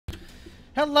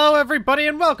Hello everybody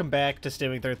and welcome back to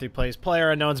Stealwing33 Plays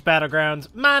Playerunknown's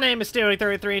Battlegrounds. My name is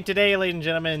Stealwing33 and today, ladies and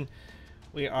gentlemen,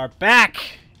 we are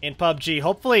back in PUBG.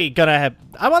 Hopefully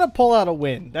I want to pull out a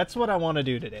win. That's what I want to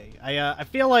do today. I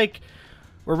feel like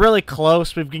we're really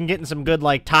close. We've been getting some good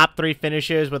like top 3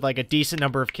 finishes with like a decent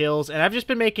number of kills, and I've just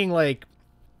been making like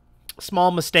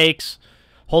small mistakes,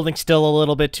 holding still a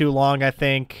little bit too long, I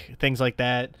think, things like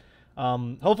that.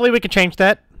 Hopefully we can change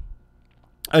that.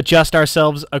 Adjust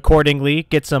ourselves accordingly,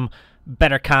 get some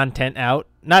better content out.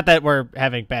 Not that we're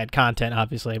having bad content,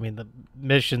 obviously. I mean, the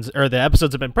missions or the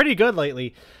episodes have been pretty good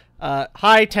lately.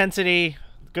 High intensity,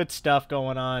 good stuff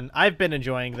going on. I've been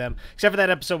enjoying them, except for that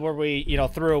episode where we,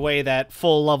 threw away that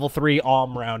full level 3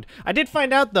 AUM round. I did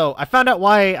find out, though. I found out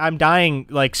why I'm dying,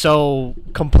 like, so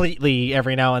completely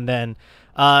every now and then.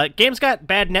 Game's got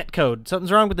bad netcode.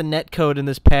 Something's wrong with the netcode in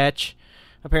this patch.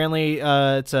 Apparently,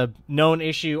 it's a known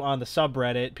issue on the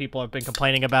subreddit. People have been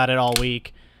complaining about it all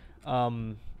week.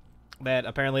 That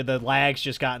apparently the lag's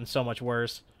just gotten so much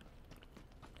worse.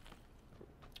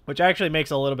 Which actually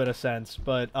makes a little bit of sense.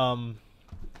 But, I'm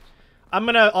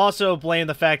gonna also blame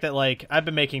the fact that, like, I've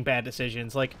been making bad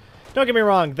decisions. Like, don't get me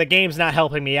wrong, the game's not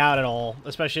helping me out at all.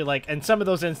 Especially, like, in some of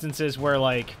those instances where,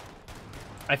 like,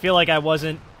 I feel like I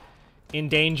wasn't in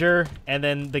danger, and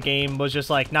then the game was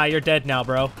just like, nah, you're dead now,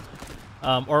 bro.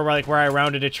 Or like where I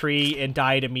rounded a tree and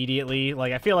died immediately.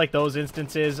 Like, I feel like those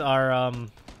instances are,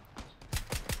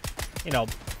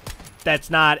 that's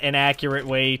not an accurate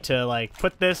way to, like,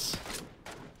 put this.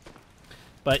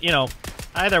 But,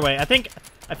 either way, I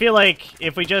feel like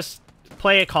if we just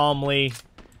play it calmly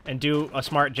and do a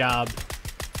smart job,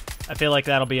 I feel like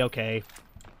that'll be okay.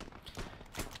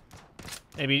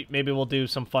 Maybe we'll do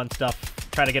some fun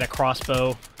stuff. Try to get a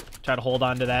crossbow. Try to hold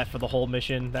on to that for the whole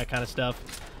mission, that kind of stuff.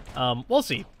 We'll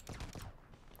see.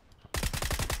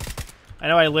 I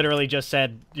know I literally just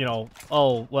said,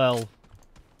 oh, well,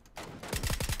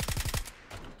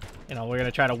 we're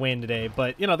gonna try to win today,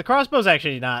 but, the crossbow's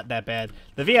actually not that bad.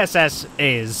 The VSS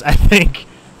is, I think.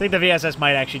 I think the VSS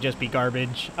might actually just be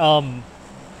garbage.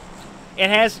 It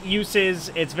has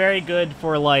uses. It's very good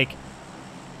for, like,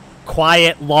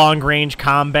 quiet, long-range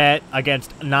combat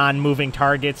against non-moving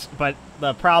targets, but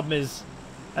the problem is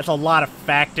that's a lot of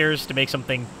factors to make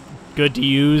something good to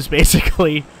use,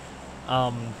 basically.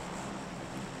 Like,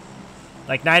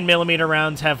 9mm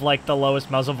rounds have, like, the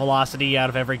lowest muzzle velocity out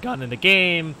of every gun in the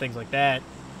game, things like that.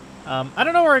 I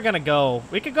don't know where we're gonna go.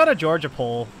 We could go to Georgia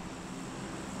Pole.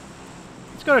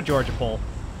 Let's go to Georgia Pole.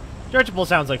 Georgia Pole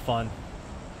sounds like fun.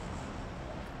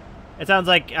 It sounds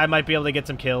like I might be able to get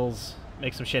some kills,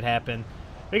 make some shit happen.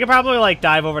 We could probably, like,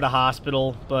 dive over to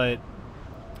Hospital, but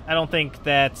I don't think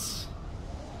that's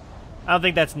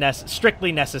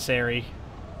strictly necessary.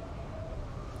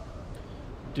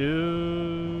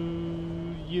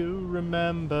 Do you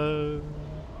remember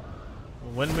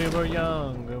when we were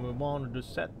young and we wanted to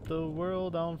set the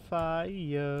world on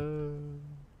fire?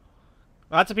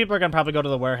 Lots of people are going to probably go to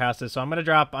the warehouses, so I'm going to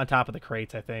drop on top of the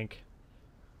crates, I think,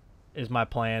 is my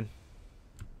plan.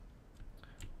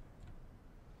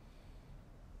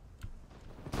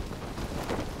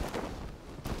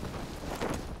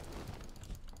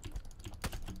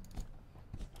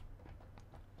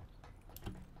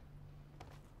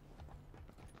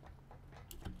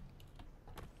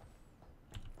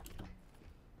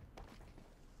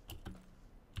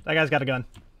 That guy's got a gun.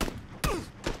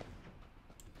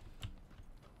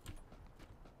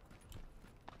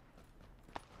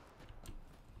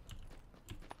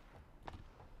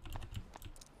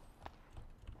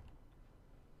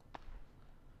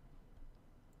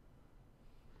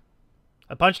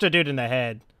 I punched a dude in the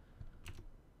head.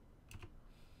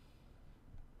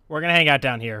 We're gonna hang out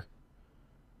down here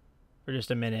for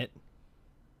just a minute.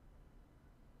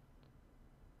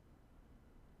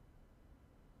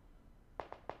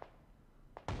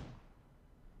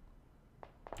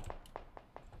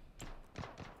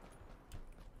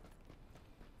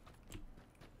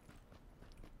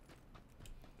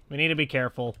 We need to be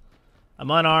careful.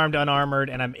 I'm unarmed, unarmored,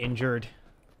 and I'm injured.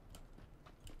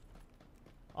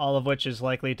 All of which is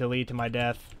likely to lead to my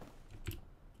death.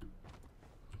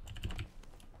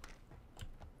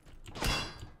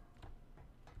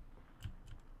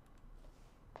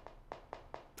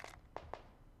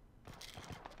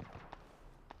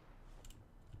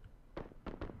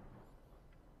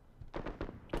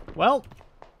 Well,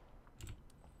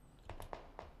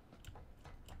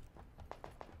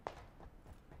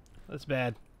 that's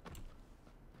bad.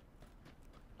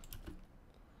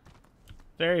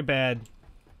 Very bad.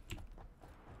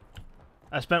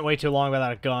 I spent way too long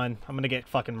without a gun. I'm gonna get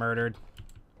fucking murdered.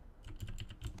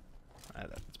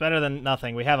 It's better than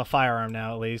nothing. We have a firearm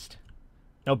now, at least.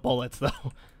 No bullets,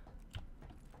 though.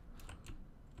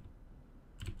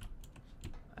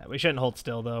 We shouldn't hold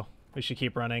still, though. We should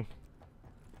keep running.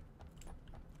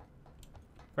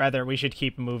 Rather, we should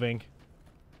keep moving.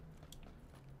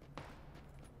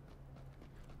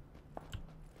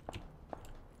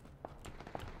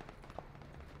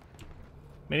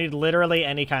 We need literally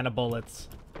any kind of bullets.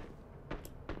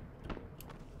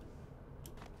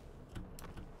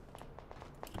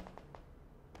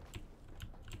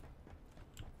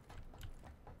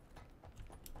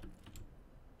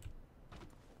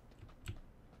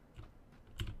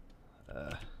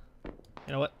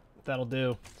 You know what? That'll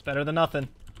do. It's better than nothing.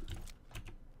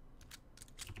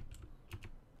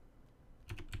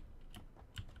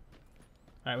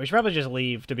 Alright, we should probably just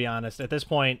leave, to be honest. At this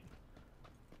point,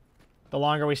 the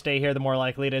longer we stay here, the more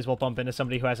likely it is we'll bump into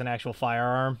somebody who has an actual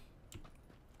firearm.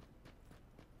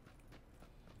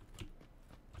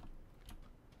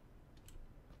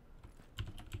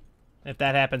 If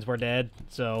that happens, we're dead,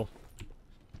 so...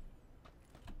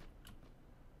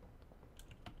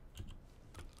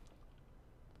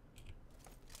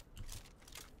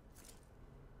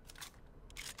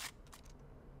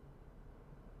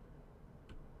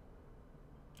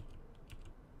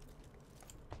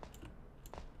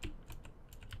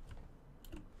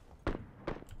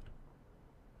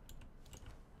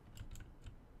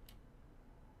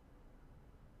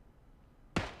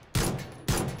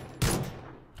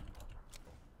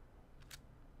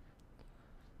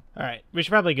 Alright, we should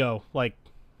probably go. Like,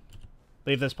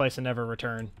 leave this place and never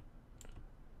return.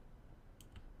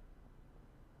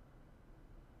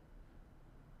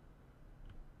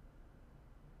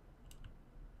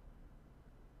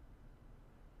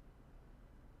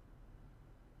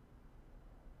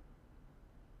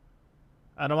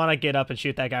 I don't want to get up and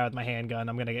shoot that guy with my handgun.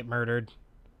 I'm gonna get murdered.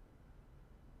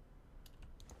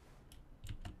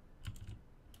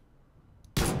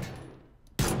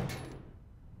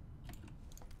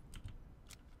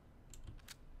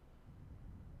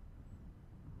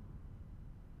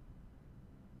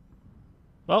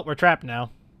 Well, we're trapped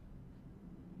now.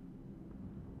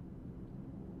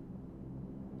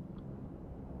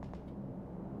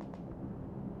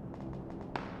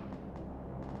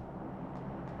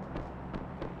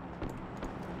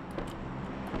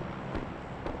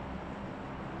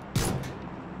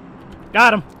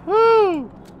 Got him!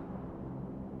 Woo!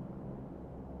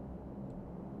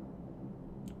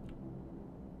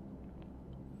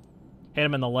 Hit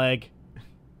him in the leg.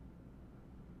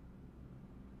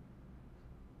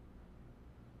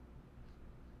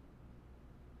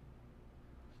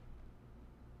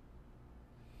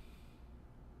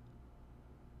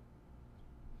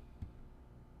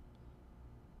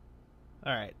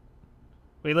 Alright.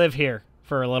 We live here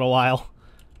for a little while.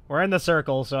 We're in the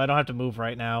circle, so I don't have to move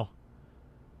right now.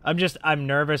 I'm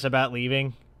nervous about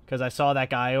leaving, because I saw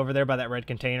that guy over there by that red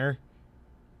container.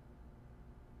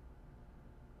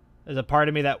 There's a part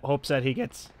of me that hopes that he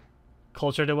gets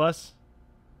closer to us.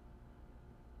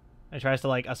 And tries to,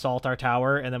 like, assault our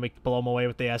tower, and then we blow him away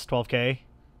with the S-12K.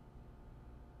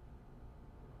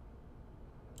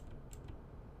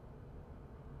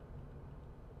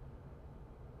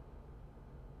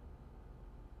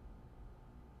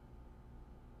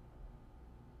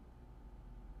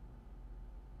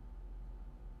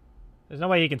 There's no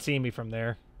way he can see me from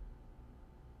there.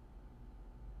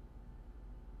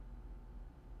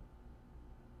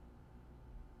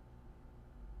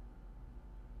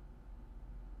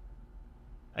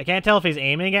 I can't tell if he's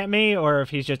aiming at me or if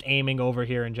he's just aiming over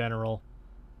here in general.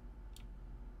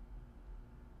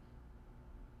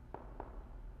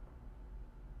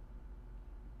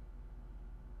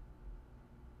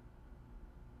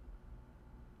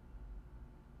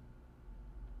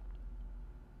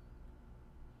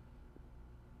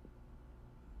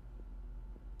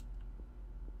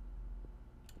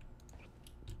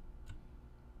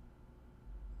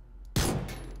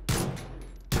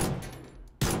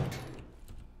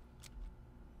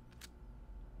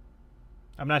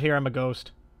 I'm not here, I'm a ghost.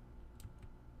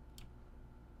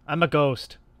 I'm a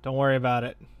ghost. Don't worry about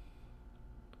it.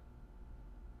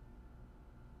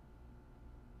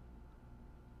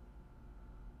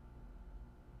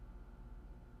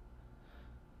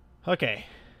 Okay.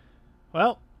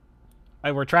 Well,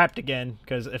 we're trapped again,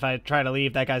 because if I try to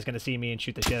leave, that guy's going to see me and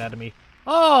shoot the shit out of me.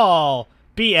 Oh!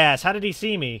 BS, how did he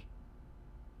see me?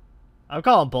 I'm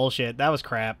calling bullshit. That was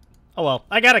crap. Oh well,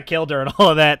 I got a kill during all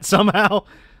of that somehow.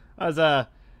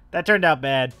 That turned out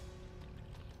bad.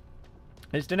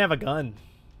 I just didn't have a gun.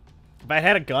 If I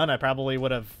had a gun, I probably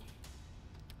would have,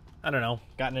 I don't know,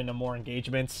 gotten into more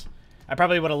engagements. I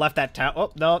probably would have left that town.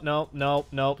 Oh,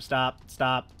 no, stop.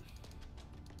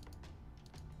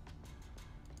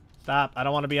 Stop. I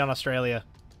don't want to be on Australia.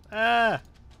 Ah.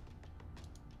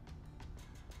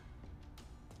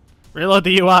 Reload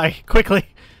the UI. Quickly.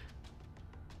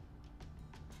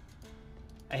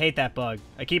 I hate that bug.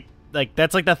 I keep... Like,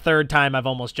 that's like the third time I've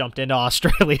almost jumped into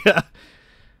Australia.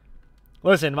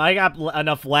 Listen, I got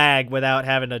enough lag without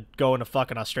having to go into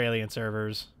fucking Australian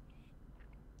servers.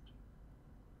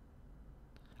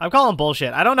 I'm calling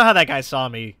bullshit. I don't know how that guy saw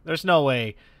me. There's no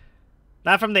way.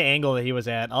 Not from the angle that he was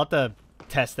at. I'll have to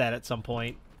test that at some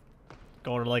point.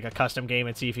 Go to, like, a custom game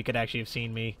and see if he could actually have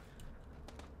seen me.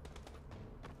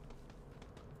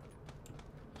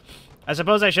 I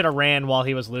suppose I should have ran while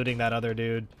he was looting that other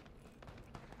dude.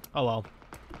 Oh, well.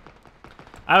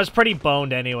 I was pretty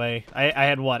boned anyway. I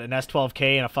had, what, an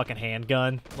S12K and a fucking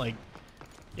handgun? Like,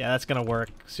 yeah, that's gonna work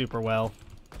super well.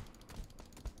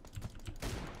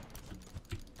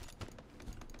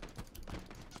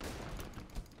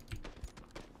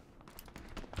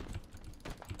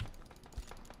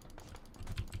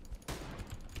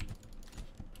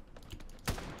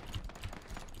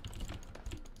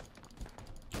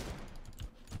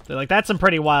 So, like, that's some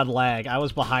pretty wild lag. I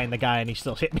was behind the guy and he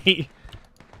still hit me.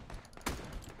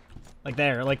 Like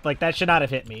there, like that should not have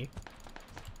hit me.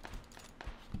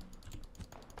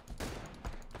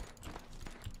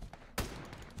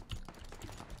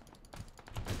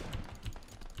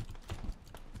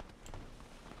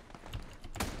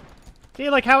 See,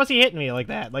 like, how was he hitting me like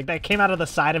that? Like, that came out of the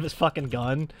side of his fucking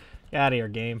gun. Get out of here,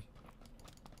 game.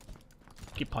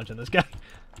 Keep punching this guy.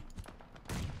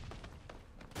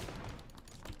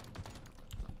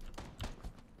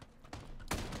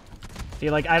 See,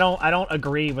 like, I don't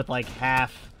agree with, like,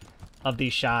 half of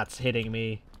these shots hitting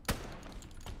me.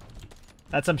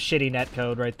 That's some shitty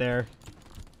netcode right there.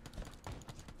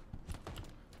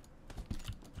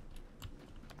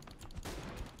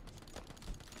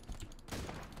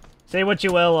 Say what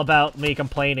you will about me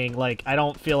complaining, like, I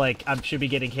don't feel like I should be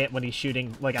getting hit when he's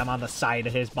shooting, like, I'm on the side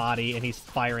of his body and he's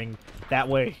firing that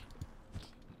way.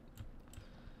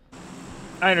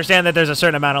 I understand that there's a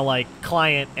certain amount of, like,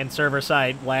 client and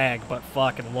server-side lag, but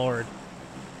fucking lord.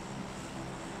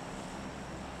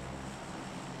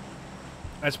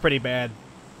 That's pretty bad.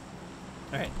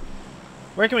 Alright.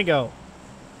 Where can we go?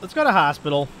 Let's go to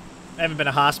hospital. I haven't been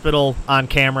to hospital on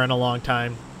camera in a long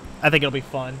time. I think it'll be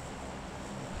fun.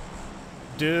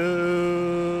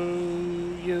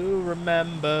 Do you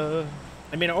remember?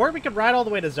 I mean, or we could ride all the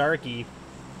way to Zarky.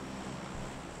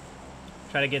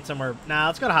 Try to get somewhere... Nah,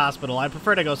 let's go to hospital. I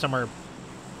prefer to go somewhere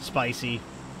spicy.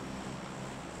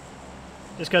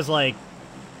 Just because, like,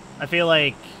 I feel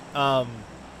like, I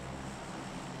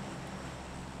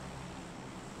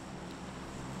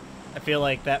feel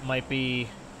like that might be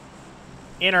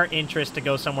in our interest to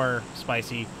go somewhere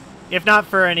spicy. If not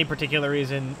for any particular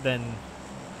reason, then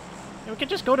we could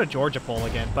just go to Georgia Pole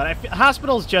again. But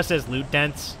hospital's just as loot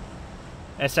dense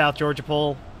as South Georgia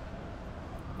Pole.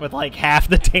 With, like, half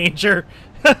the danger.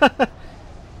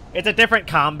 It's a different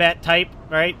combat type,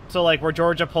 right? So, like, where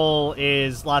Georgia Pole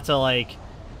is lots of, like,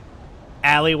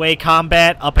 alleyway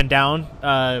combat up and down.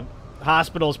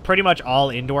 Hospital's pretty much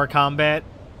all indoor combat.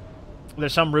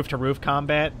 There's some roof-to-roof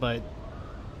combat, but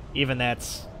even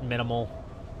that's minimal.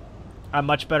 I'm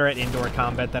much better at indoor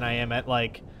combat than I am at,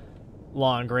 like,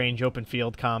 long-range open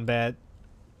field combat.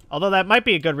 Although that might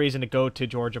be a good reason to go to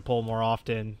Georgia Pole more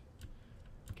often.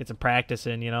 Get some practice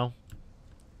in, you know?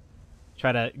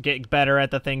 Try to get better at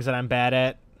the things that I'm bad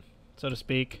at, so to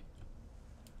speak.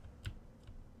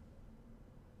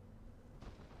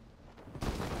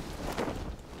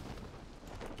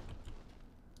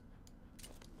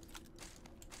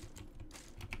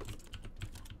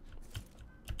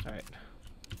 Alright.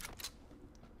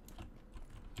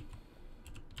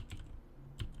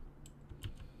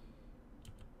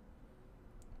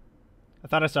 I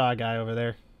thought I saw a guy over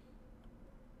there.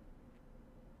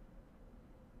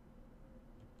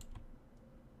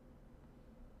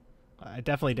 I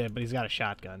definitely did, but he's got a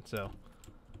shotgun, so...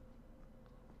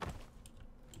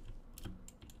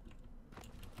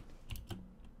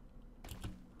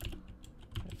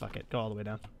 Fuck it, go all the way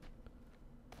down.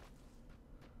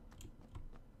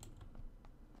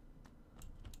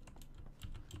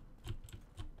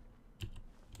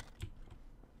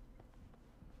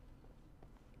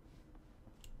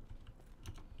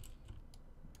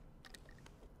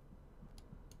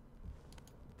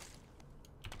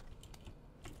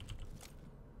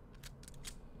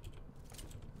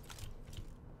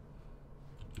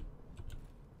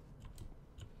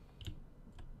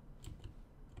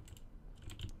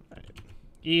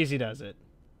 Easy does it.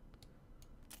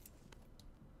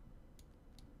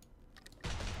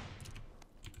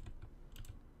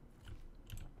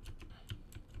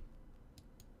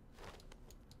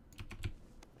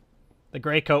 The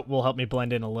gray coat will help me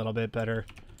blend in a little bit better.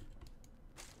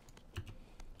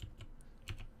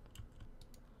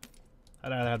 I'd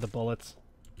rather have the bullets.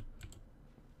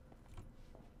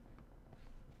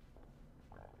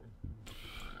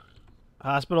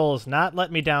 Hospital is not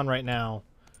letting me down right now.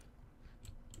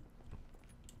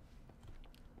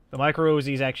 The micro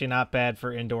Uzi is actually not bad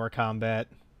for indoor combat.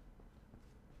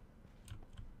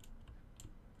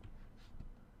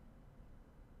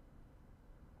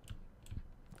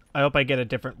 I hope I get a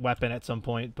different weapon at some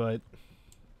point, but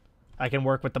I can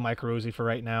work with the micro Uzi for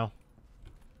right now.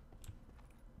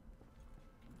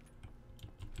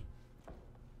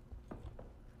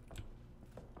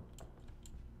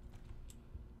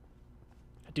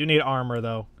 I do need armor,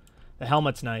 though. The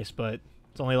helmet's nice, but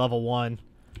it's only level 1.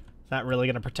 It's not really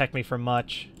going to protect me from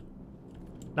much.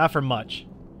 Not for much.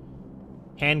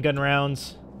 Handgun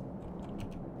rounds.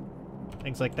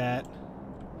 Things like that.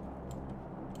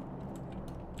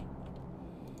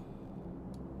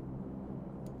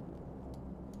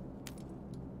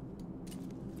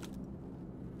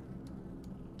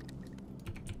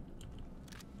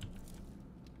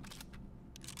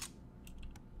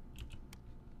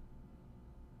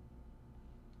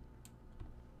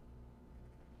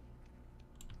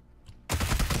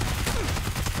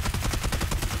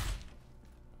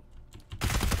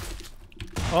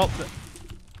 Oh.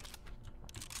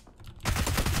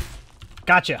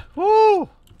 Gotcha. Woo!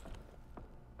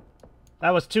 That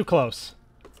was too close.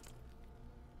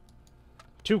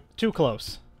 Too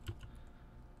close.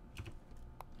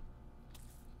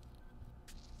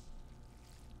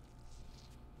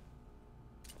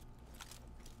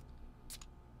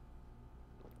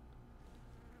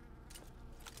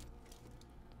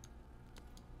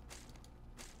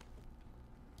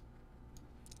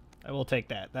 I will take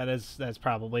that. That's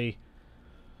probably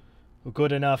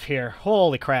good enough here.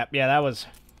 Holy crap. Yeah, that was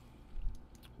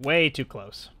way too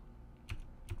close.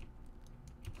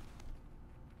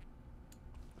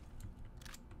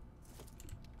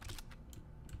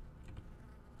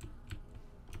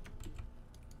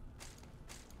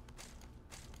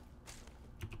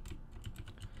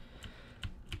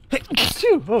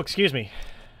 Oh, excuse me.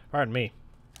 Pardon me.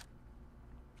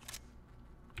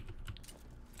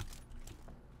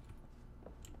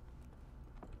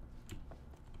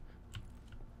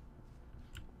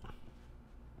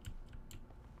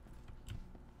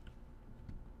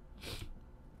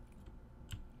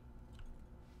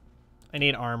 I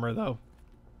need armor, though.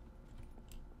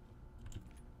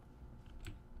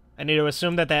 I need to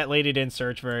assume that that lady didn't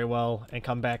search very well and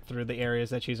come back through the areas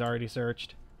that she's already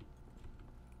searched.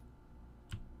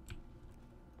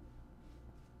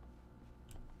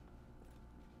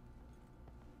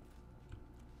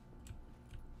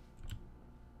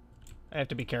 I have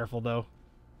to be careful, though.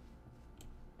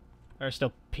 There are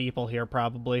still people here,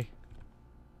 probably.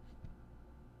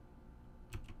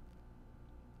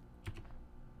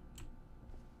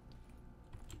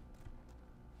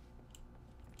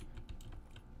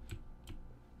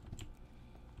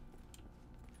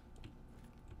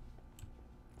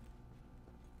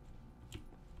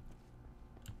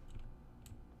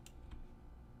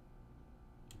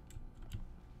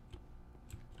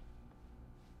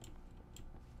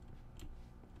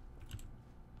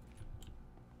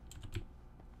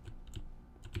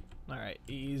 Alright,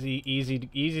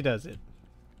 easy does it.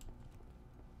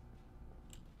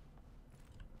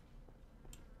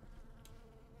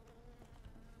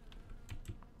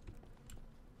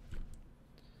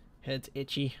 Head's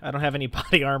itchy. I don't have any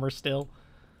body armor still.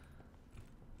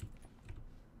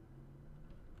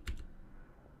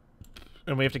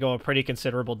 And we have to go a pretty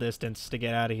considerable distance to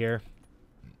get out of here.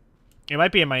 It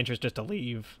might be in my interest just to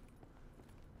leave.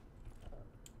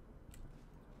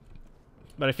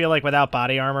 But I feel like without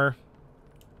body armor,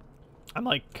 I'm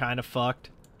like kind of fucked.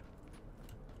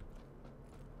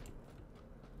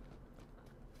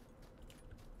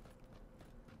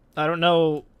 I don't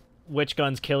know which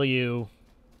guns kill you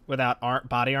without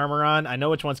body armor on. I know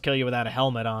which ones kill you without a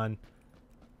helmet on.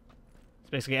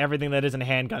 It's basically everything that isn't a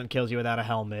handgun kills you without a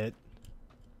helmet.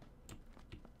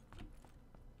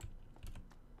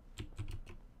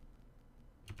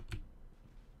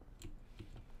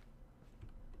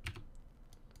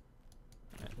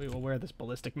 We will wear this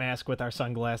ballistic mask with our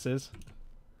sunglasses.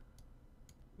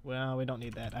 Well, we don't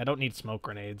need that. I don't need smoke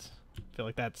grenades. I feel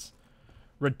like that's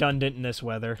redundant in this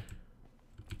weather.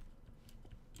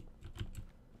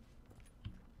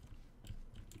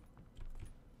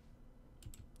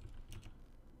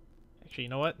 Actually, you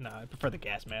know what? No, I prefer the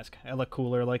gas mask. I look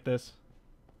cooler like this.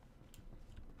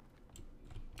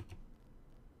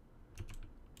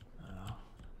 Oh,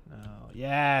 no.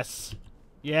 Yes!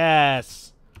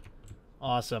 Yes!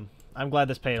 Awesome. I'm glad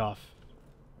this paid off.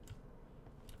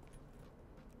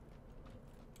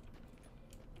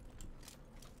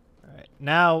 Alright,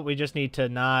 now we just need to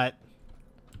not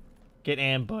get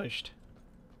ambushed.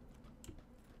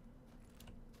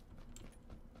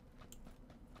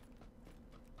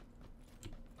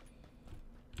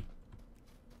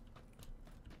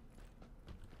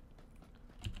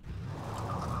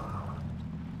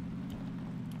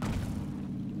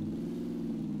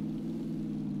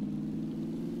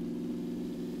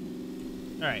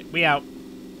 Alright, we out.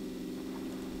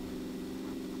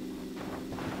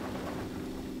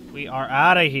 We are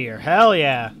out of here. Hell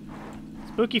yeah.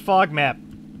 Spooky fog map.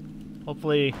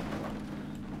 Hopefully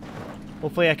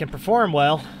I can perform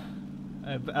well.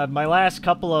 My last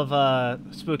couple of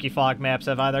spooky fog maps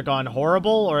have either gone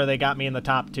horrible or they got me in the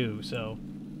top 2, so...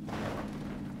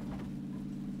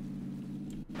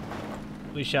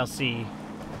 we shall see.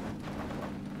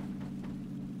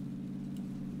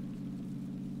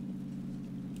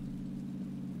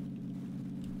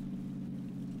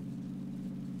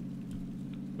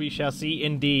 We shall see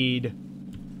indeed.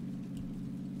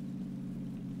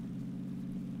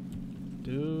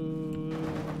 Do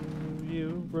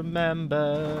you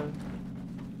remember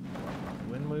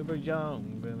when we were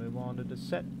young and we wanted to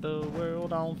set the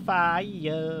world on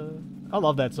fire? I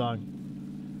love that song.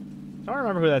 I don't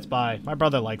remember who that's by. My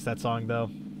brother likes that song, though.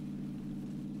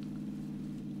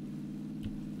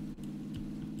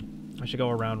 I should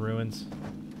go around ruins.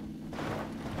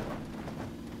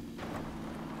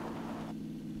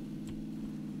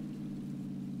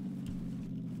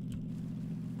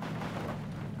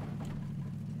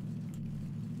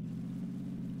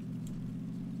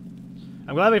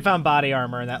 I'm glad we found body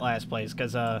armor in that last place,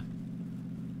 because, there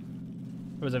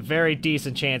was a very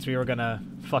decent chance we were gonna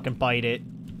fucking bite it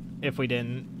if we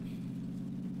didn't.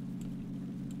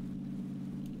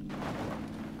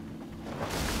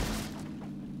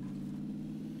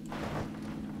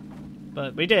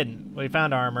 But we didn't. We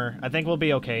found armor. I think we'll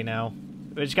be okay now.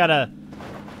 We just gotta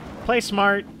play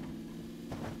smart,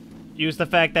 use the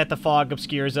fact that the fog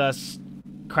obscures us,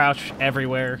 crouch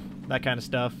everywhere, that kind of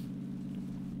stuff.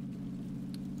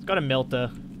 Let's go to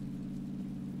Milta.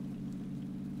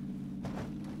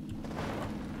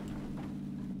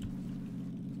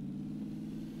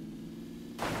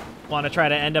 Want to try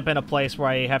to end up in a place where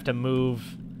I have to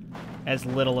move as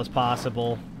little as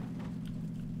possible.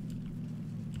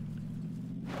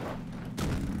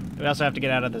 We also have to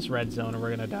get out of this red zone or we're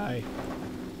gonna die.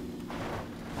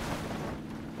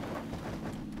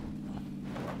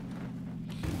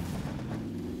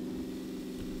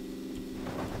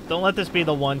 Don't let this be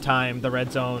the one time the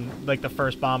red zone, like the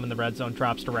first bomb in the red zone,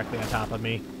 drops directly on top of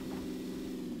me.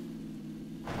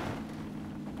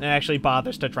 It actually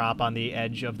bothers to drop on the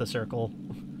edge of the circle.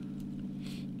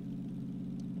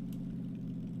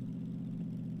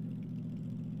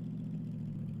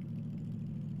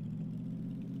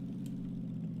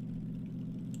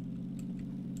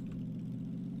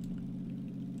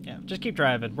 Yeah, just keep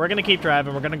driving. We're gonna keep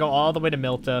driving. We're gonna go all the way to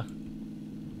Milta.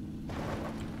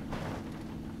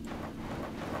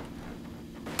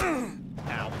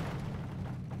 Ow.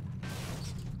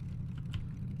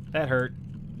 That hurt.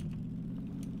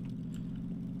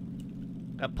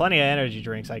 Got plenty of energy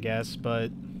drinks, I guess,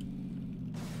 but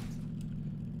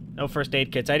no first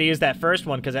aid kits. I had to use that first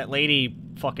one because that lady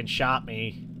fucking shot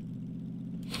me.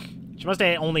 She must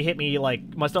have only hit me,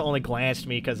 like, must have only glanced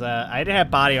me because I didn't have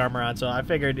body armor on, so I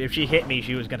figured if she hit me,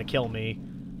 she was going to kill me.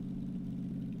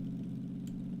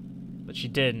 But she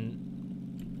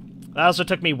didn't. That also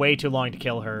took me way too long to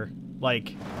kill her.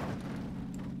 Like...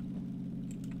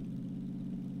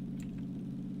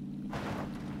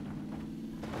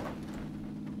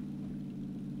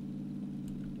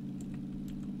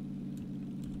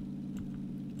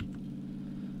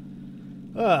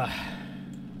 Ugh.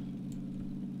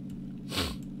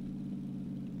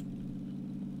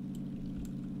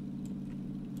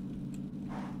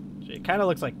 It kind of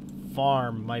looks like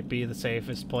farm might be the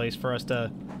safest place for us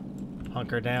to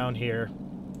hunker down here.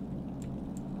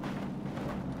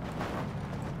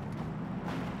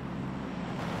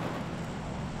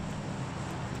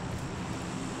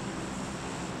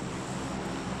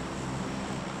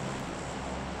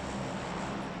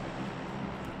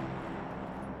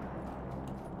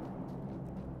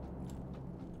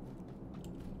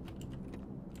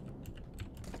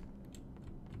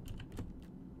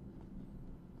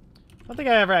 I don't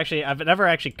think I've never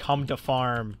actually come to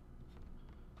farm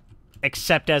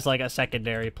except as like a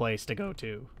secondary place to go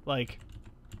to. Like,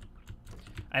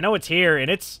 I know it's here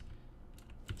and it's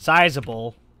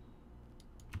sizable.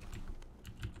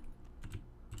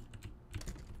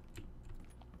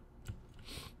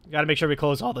 Gotta make sure we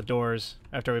close all the doors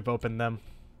after we've opened them.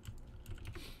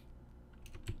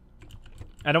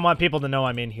 I don't want people to know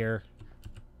I'm in here.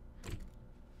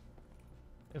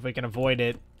 If we can avoid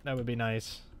it, that would be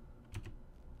nice.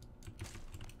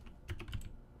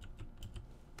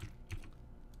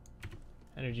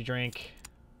 Energy drink.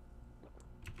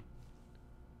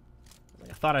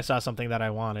 I thought I saw something that I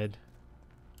wanted.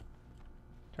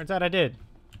 Turns out I did.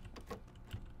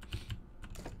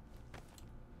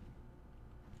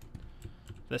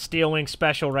 The Stealwing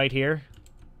special right here.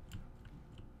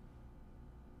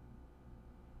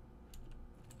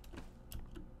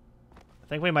 I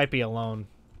think we might be alone.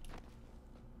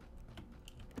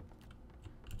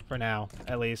 For now,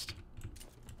 at least.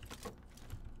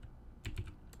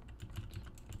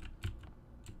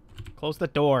 Close the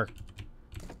door.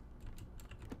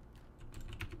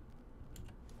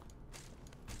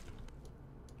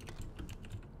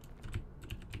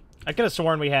 I could have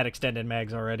sworn we had extended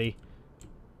mags already.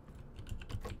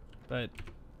 But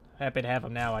happy to have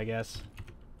them now, I guess.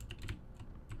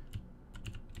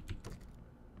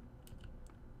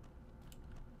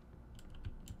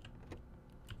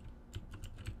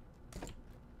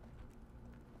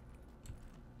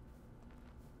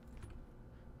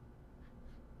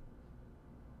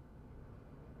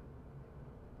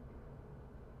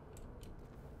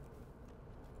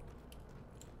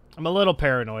 I'm a little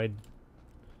paranoid.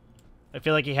 I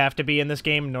feel like you have to be in this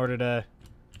game in order to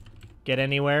get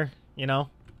anywhere, you know?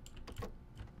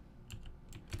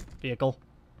 Vehicle.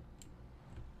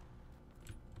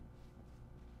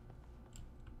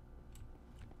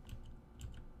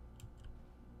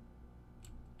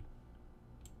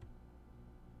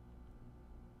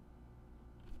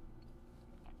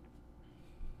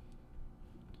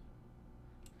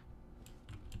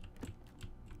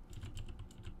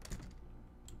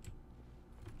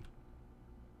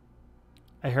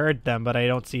 I heard them, but I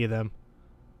don't see them.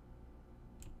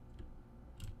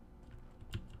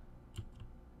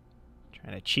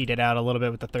 Trying to cheat it out a little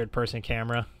bit with the third-person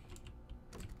camera.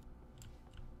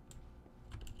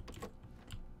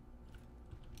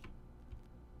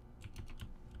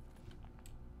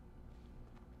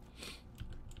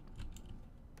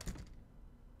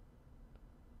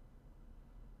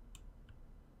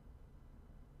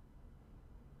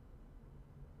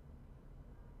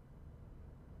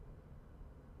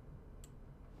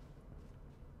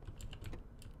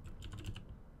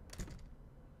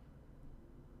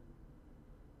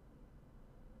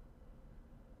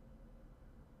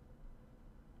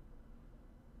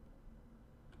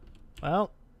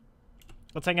 Well,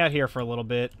 let's hang out here for a little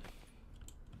bit.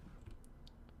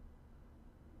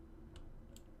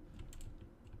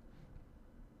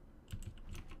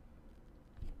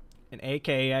 An AK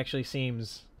actually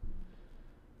seems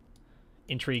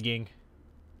intriguing.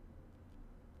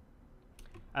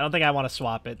 I don't think I want to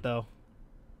swap it, though.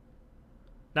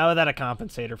 Not without a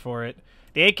compensator for it.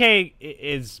 The AK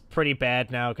is pretty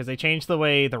bad now, because they changed the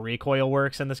way the recoil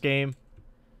works in this game.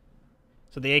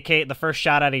 So the AK, the first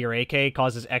shot out of your AK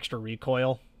causes extra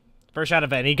recoil. First shot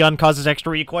of any gun causes extra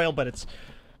recoil, but it's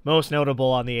most notable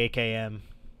on the AKM.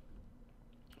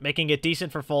 Making it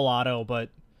decent for full auto,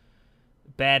 but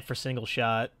bad for single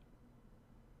shot.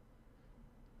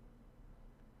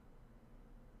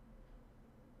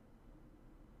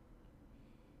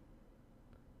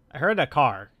 I heard a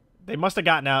car. They must have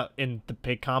gotten out in the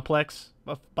pig complex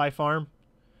by farm.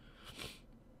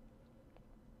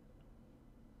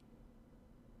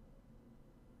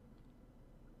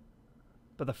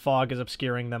 But the fog is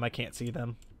obscuring them. I can't see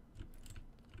them.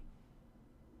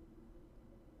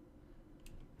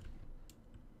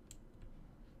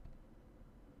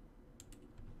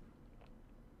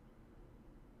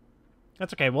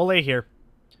 That's okay. We'll lay here.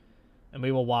 And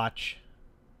we will watch.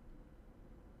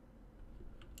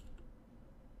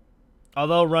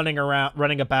 Although running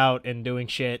about and doing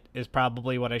shit is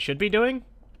probably what I should be doing.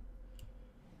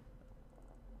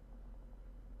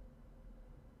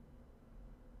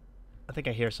 I think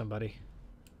I hear somebody.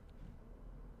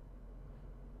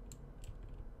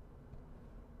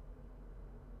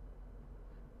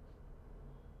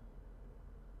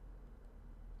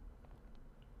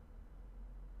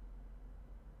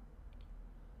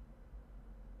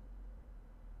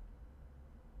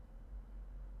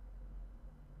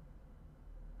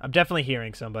 I'm definitely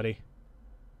hearing somebody.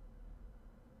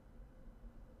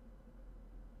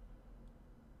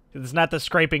 It's not the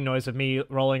scraping noise of me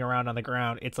rolling around on the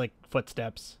ground. It's like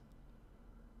footsteps.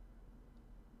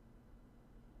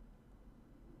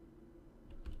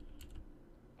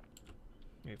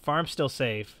 Okay, farm's still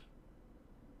safe.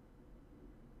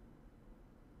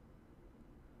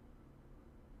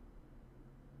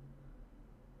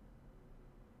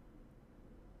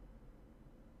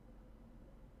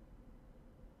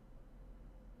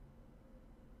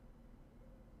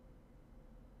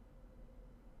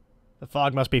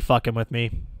 fog must be fucking with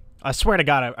me. I swear to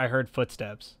God, I heard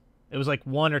footsteps. It was like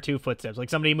 1 or 2 footsteps, like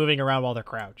somebody moving around while they're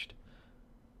crouched.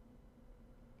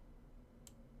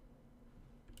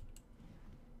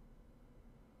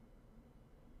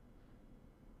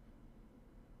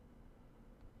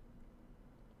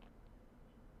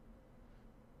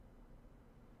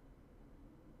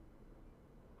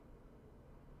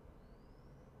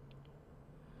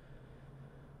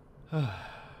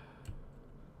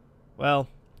 Well,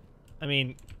 I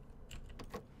mean,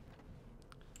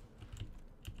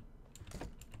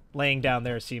 laying down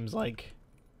there seems like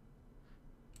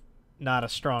not a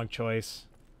strong choice.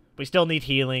 We still need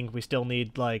healing. We still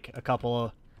need like a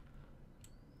couple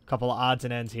of odds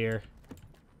and ends here.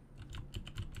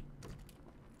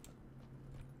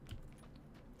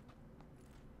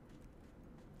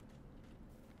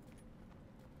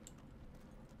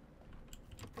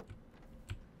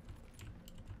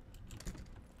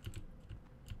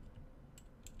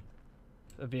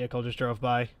 A vehicle just drove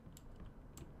by.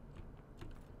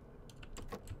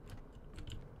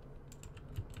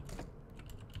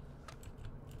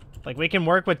 Like, we can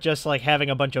work with just, like,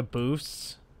 having a bunch of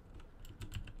boosts.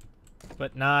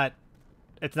 But not...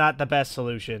 It's not the best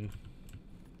solution.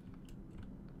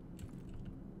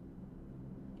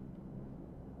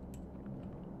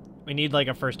 We need, like,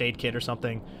 a first aid kit or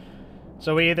something.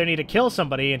 So we either need to kill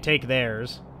somebody and take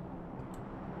theirs.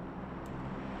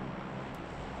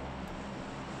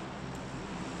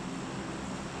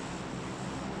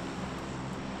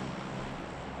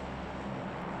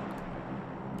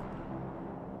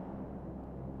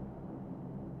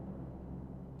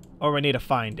 Or we need to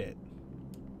find it.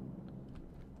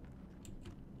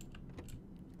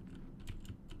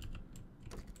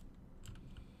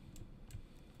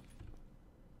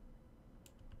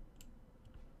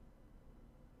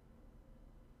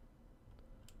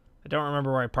 I don't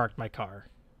remember where I parked my car.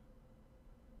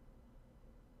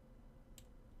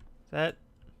 Is that...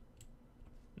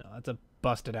 No, that's a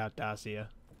busted out Dacia.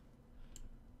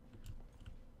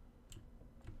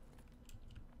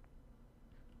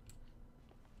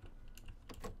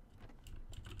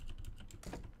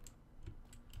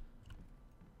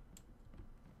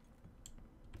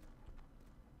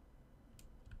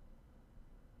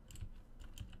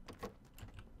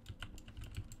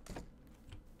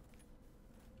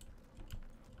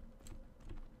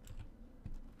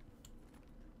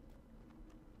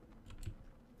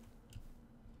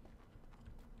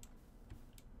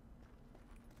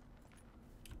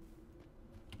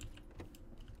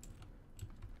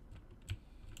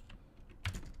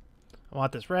 I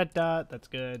want this red dot. That's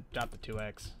good. Drop the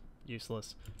 2x.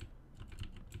 Useless.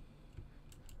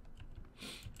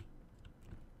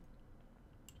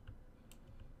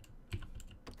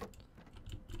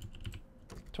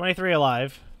 $23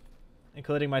 alive,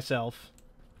 including myself.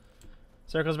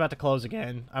 Circle's about to close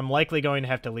again. I'm likely going to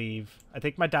have to leave. I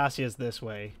think my Dacia is this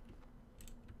way.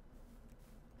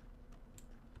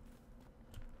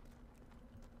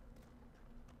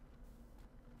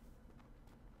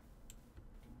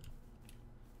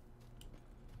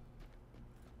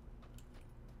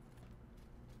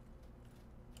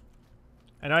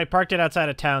 I know I parked it outside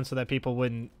of town so that people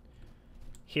wouldn't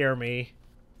hear me.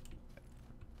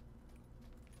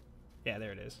 Yeah,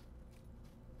 there it is.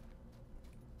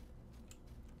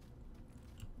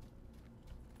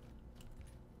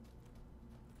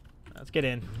 Let's get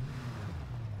in.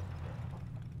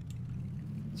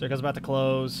 Circle's about to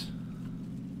close.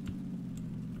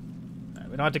 All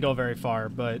right, we don't have to go very far,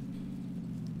 but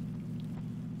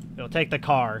it'll take the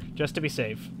car just to be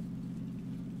safe.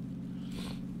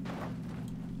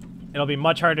 It'll be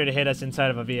much harder to hit us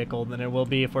inside of a vehicle than it will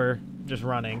be if we're just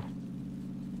running.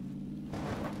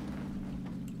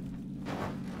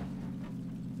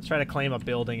 Let's try to claim a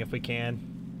building if we can.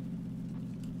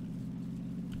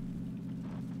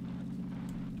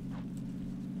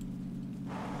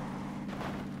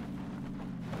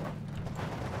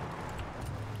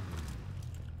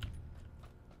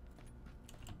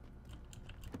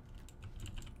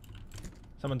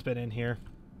 Someone's been in here.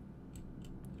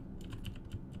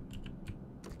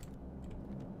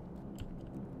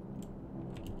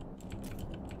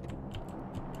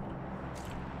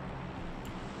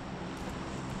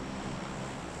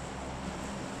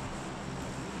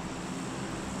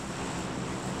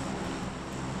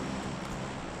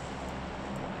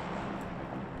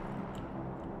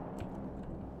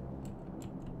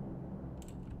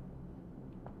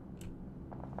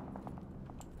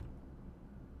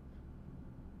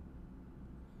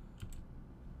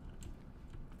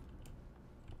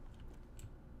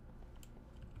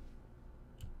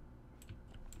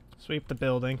 Sweep the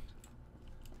building.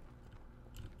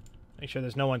 Make sure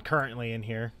there's no one currently in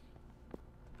here.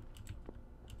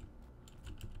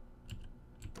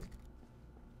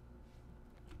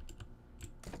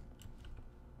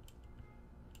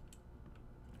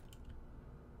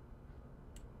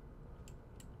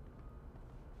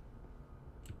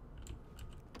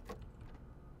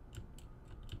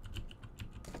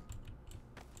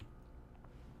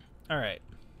 All right.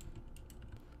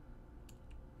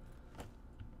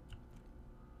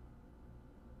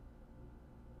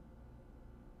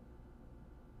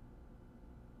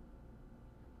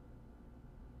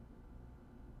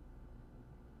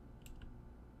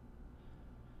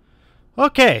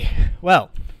 Okay,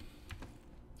 well,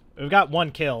 we've got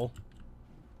one kill.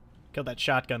 Killed that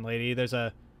shotgun lady. There's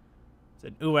an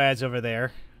Uaz over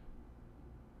there.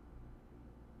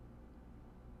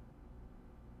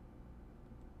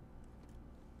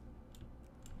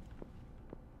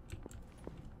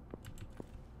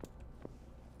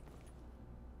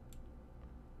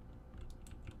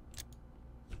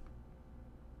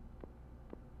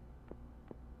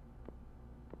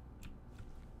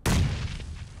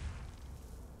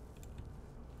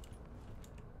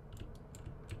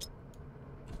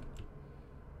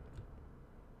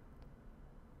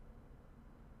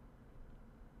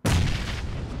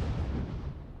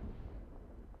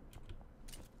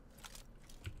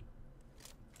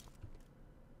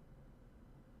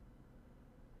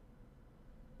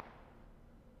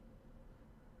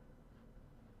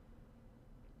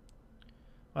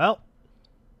 Well,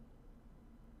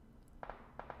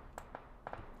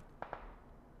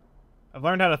 I've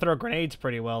learned how to throw grenades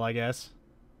pretty well, I guess.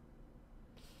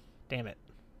 Damn it.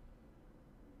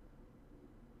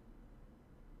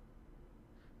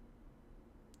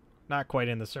 Not quite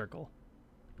in the circle.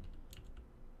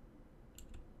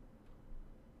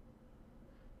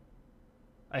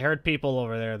 I heard people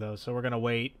over there, though, so we're going to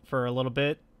wait for a little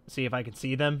bit, see if I can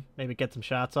see them, maybe get some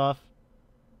shots off.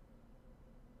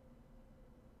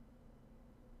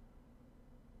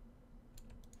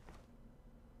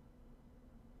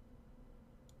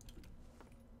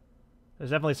 There's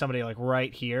definitely somebody, like,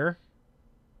 right here.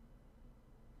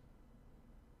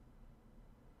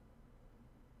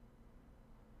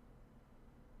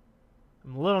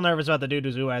 I'm a little nervous about the dude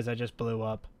whose Uaz I just blew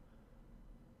up.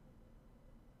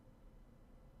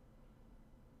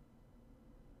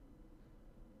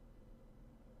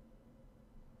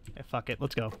 Yeah, fuck it.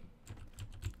 Let's go.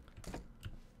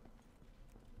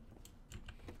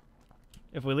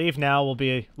 If we leave now, we'll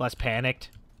be less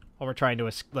panicked while we're trying to,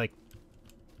 like,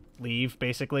 leave,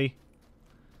 basically.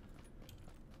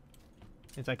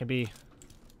 Means I can be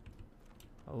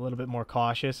a little bit more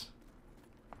cautious.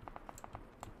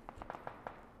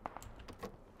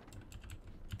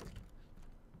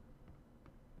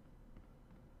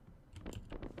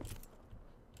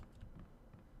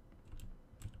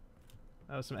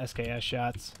 That was some SKS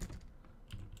shots.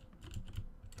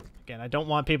 Again, I don't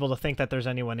want people to think that there's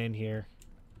anyone in here.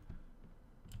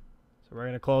 So we're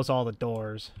going to close all the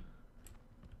doors.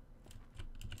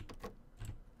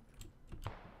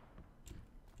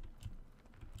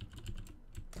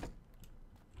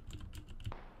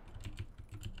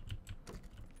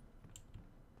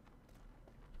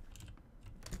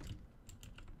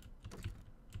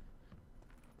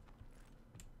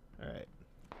 Alright.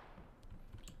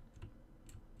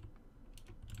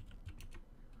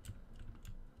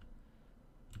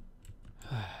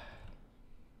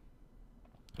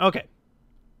 Okay.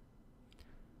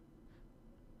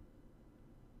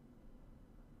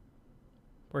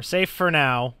 We're safe for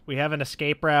now. We have an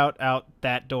escape route out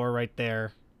that door right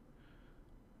there.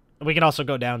 We can also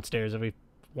go downstairs if we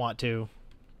want to.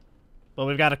 But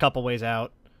we've got a couple ways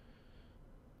out.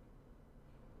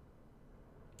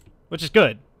 Which is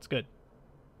good. It's good.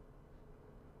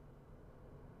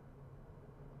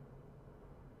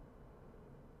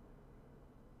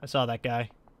 I saw that guy.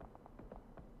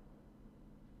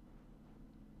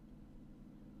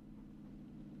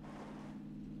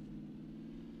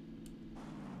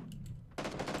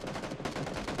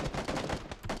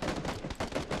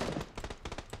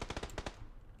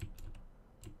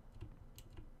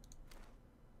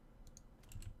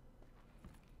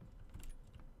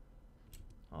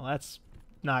 Well, that's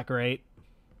not great.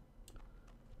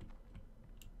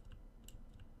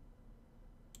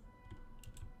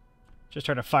 Just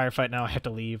heard a firefight, now I have to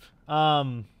leave.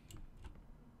 Let's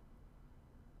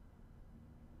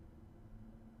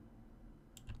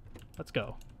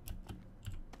go.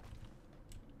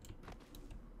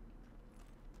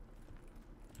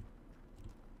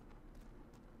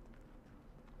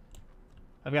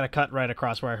 I've got to cut right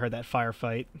across where I heard that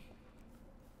firefight.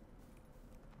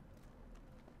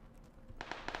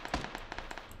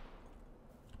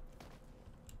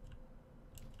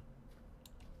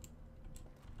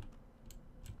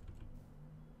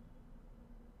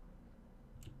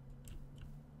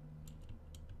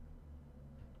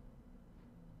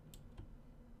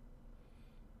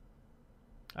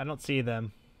 I don't see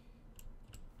them.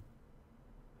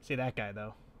 I see that guy,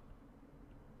 though.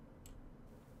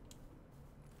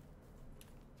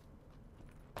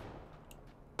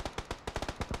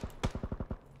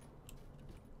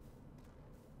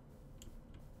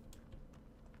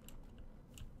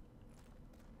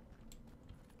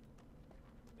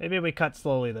 Maybe we cut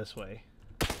slowly this way.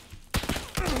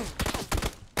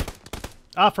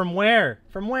 Ah, from where?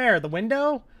 From where? The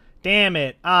window? Damn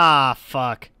it. Ah,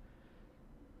 fuck.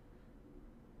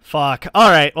 Fuck.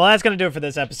 Alright, well that's gonna do it for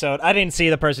this episode. I didn't see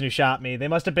the person who shot me. They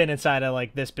must have been inside of,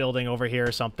 like, this building over here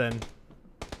or something.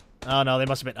 Oh no, they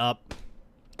must have been up.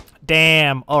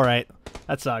 Damn. Alright.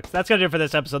 That sucks. That's gonna do it for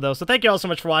this episode, though. So thank you all so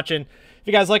much for watching. If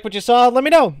you guys like what you saw, let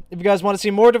me know. If you guys want to see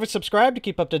more, don't subscribe to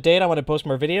keep up to date. I want to post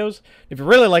more videos. If you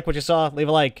really like what you saw, leave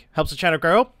a like. Helps the channel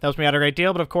grow. Helps me out a great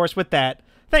deal. But of course, with that,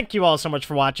 thank you all so much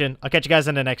for watching. I'll catch you guys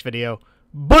in the next video.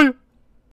 Bye!